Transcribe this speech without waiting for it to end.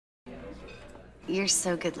You're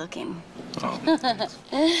so good looking. Oh.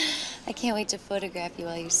 I can't wait to photograph you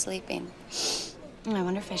while you're sleeping. I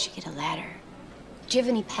wonder if I should get a ladder. Do you have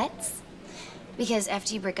any pets? Because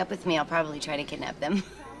after you break up with me, I'll probably try to kidnap them.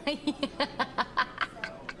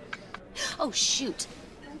 Oh, shoot.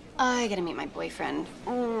 I gotta meet my boyfriend.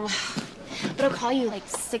 But I'll call you like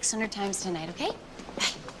 600 times tonight, okay? Bye.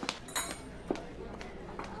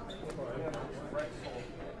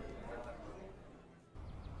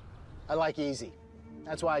 I like easy.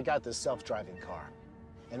 That's why I got this self-driving car.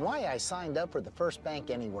 And why I signed up for the First Bank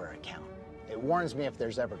Anywhere account. It warns me if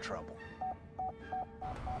there's ever trouble.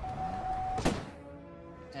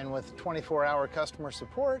 And with 24-hour customer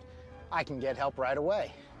support, I can get help right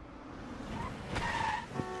away.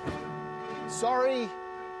 Sorry.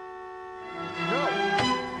 No.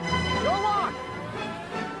 Go on!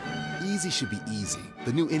 Easy should be easy.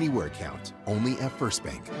 The new Anywhere account, only at First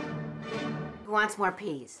Bank. Who wants more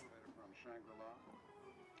peas?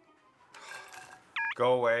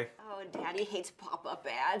 Go away. Oh, Daddy hates pop-up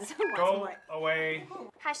ads. Go away.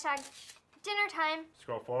 Hashtag dinner time.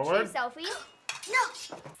 Scroll forward. Choose selfie. No!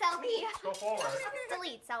 Selfie. Go forward.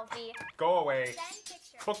 Delete selfie. Go away. Send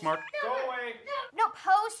picture. Bookmark. Go away. No,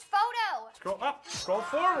 post photo. Scroll up. Scroll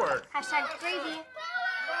forward. Hashtag gravy.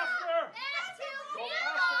 Faster. Go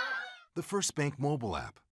faster. The First Bank mobile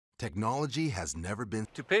app. Technology has never been...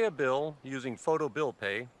 To pay a bill using Photo Bill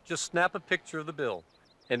Pay, just snap a picture of the bill,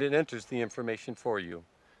 and it enters the information for you.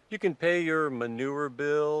 You can pay your manure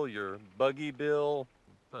bill, your buggy bill,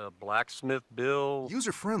 blacksmith bill.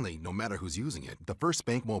 User-friendly, no matter who's using it. The First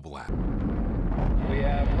Bank mobile app. We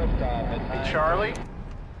have liftoff at 9. Hey, Charlie?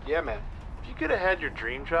 Yeah, man. If you could have had your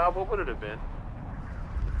dream job, what would it have been?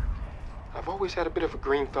 I've always had a bit of a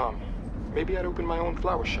green thumb. Maybe I'd open my own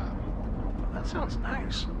flower shop. That sounds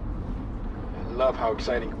nice. I love how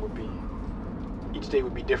exciting it would be. Each day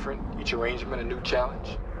would be different, each arrangement a new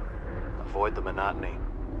challenge. Avoid the monotony.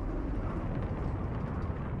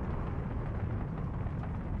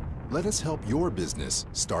 Let us help your business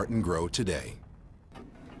start and grow today.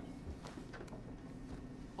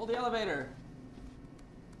 Hold the elevator.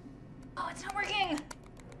 Oh, it's not working.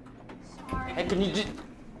 Sorry. Hey, can you just...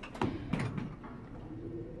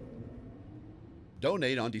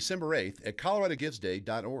 Donate on December 8th at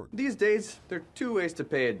coloradogivesday.org. These days, there are 2 ways to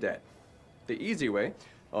pay a debt. The easy way,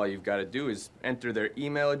 all you've got to do is enter their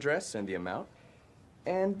email address and the amount.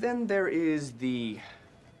 And then there is the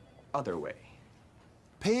other way.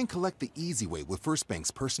 Pay and collect the easy way with First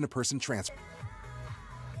Bank's person-to-person transfer.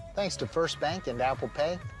 Thanks to First Bank and Apple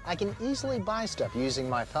Pay, I can easily buy stuff using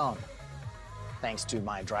my phone. Thanks to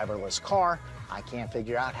my driverless car, I can't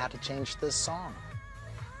figure out how to change this song.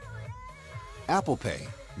 Apple Pay,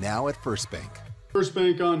 now at First Bank. First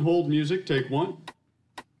Bank on hold music, take 1.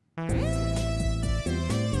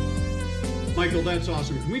 Michael, that's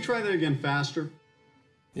awesome. Can we try that again faster?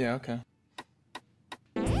 Yeah, okay.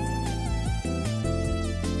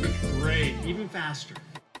 Great, even faster.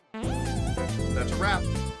 That's a wrap.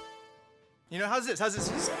 You know, how's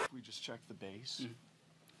this? We just check the bass.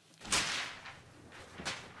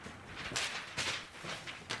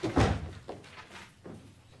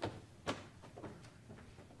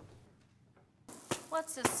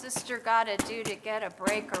 What's a sister gotta do to get a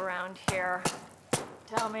break around here?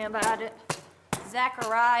 Tell me about it.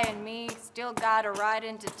 Zachariah and me still gotta ride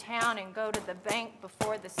into town and go to the bank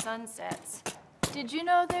before the sun sets. Did you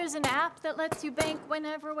know there's an app that lets you bank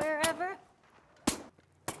whenever, wherever?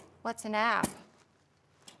 What's an app?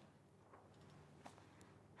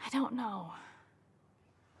 I don't know.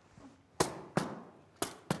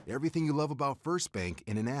 Everything you love about First Bank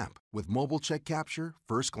in an app with mobile check capture,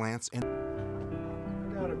 first glance, and...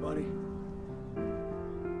 Got it, buddy.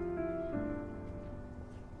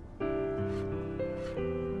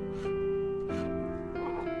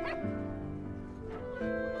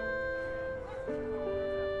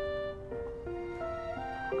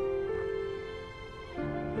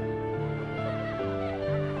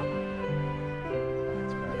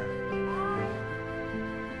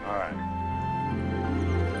 All right.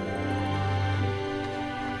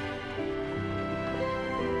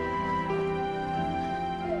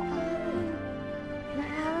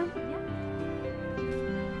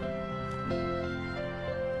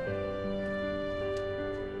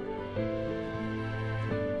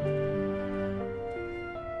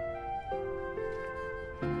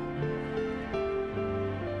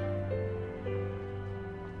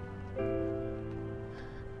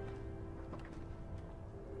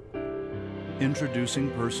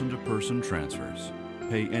 Introducing person-to-person transfers.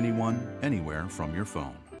 Pay anyone, anywhere from your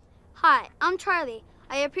phone. Hi, I'm Charlie.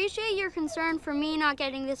 I appreciate your concern for me not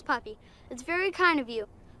getting this puppy. It's very kind of you.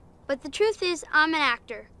 But the truth is, I'm an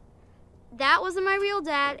actor. That wasn't my real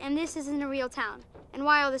dad, and this isn't a real town. And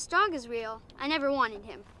while this dog is real, I never wanted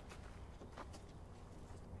him.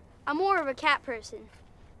 I'm more of a cat person.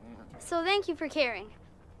 So thank you for caring.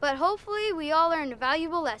 But hopefully we all learned a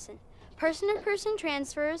valuable lesson. Person-to-person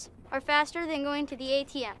transfers are faster than going to the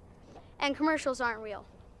ATM. And commercials aren't real.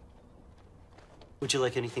 Would you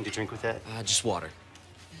like anything to drink with that? Just water.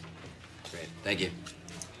 Great, thank you.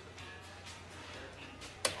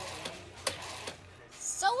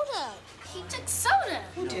 Soda. He took soda.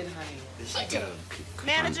 Who did, honey? He did.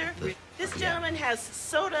 Manager, this gentleman has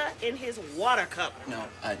soda in his water cup. No,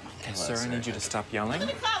 Sir, I need you to stop yelling. Look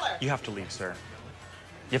at the color. You have to leave, sir.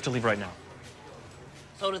 You have to leave right now.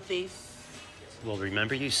 Soda thief. Well,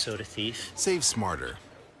 remember, you soda thief. Save smarter.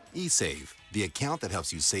 eSave, the account that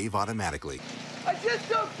helps you save automatically. I just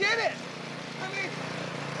don't get it. I mean,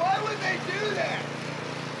 why would they do that?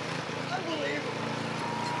 Unbelievable.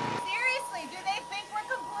 Seriously, do they think we're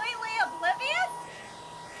completely oblivious?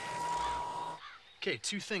 Okay,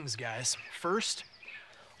 two things, guys. First,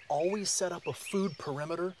 always set up a food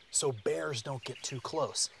perimeter so bears don't get too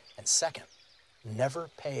close. And second, never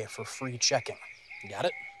pay for free checking. Got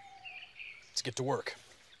it? Let's get to work.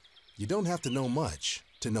 You don't have to know much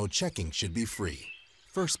to know checking should be free.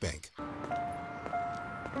 First Bank.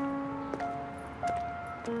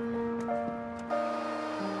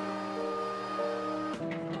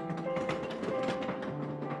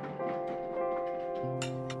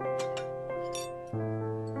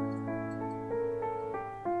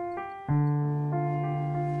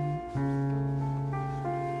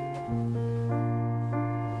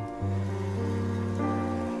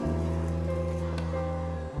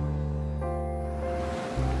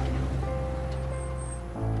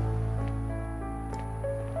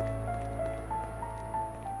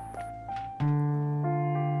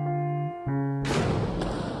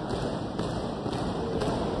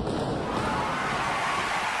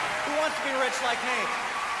 Like me.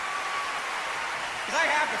 Because I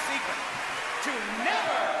have the secret to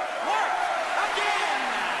never work again.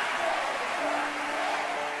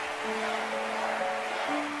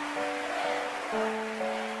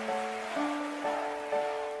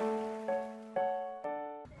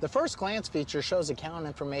 The first glance feature shows account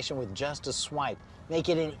information with just a swipe,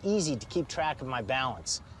 making it easy to keep track of my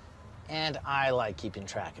balance. And I like keeping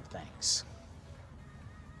track of things.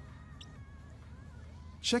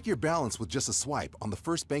 Check your balance with just a swipe on the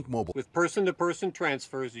First Bank mobile. With person-to-person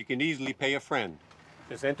transfers, you can easily pay a friend.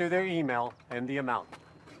 Just enter their email and the amount.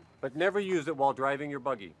 But never use it while driving your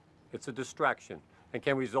buggy. It's a distraction and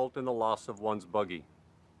can result in the loss of one's buggy.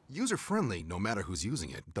 User-friendly no matter who's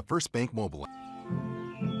using it. The First Bank mobile app.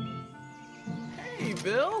 Hey,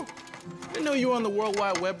 Bill. Didn't know you were on the World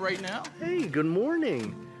Wide Web right now. Hey, good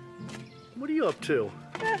morning. What are you up to?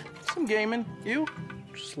 Some gaming. You?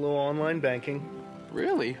 Just a little online banking.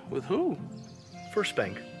 Really? With who? First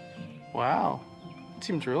Bank. Wow. It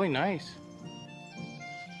seems really nice.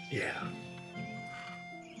 Yeah.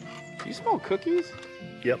 Do you smell cookies?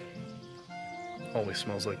 Yep. Always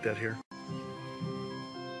smells like that here.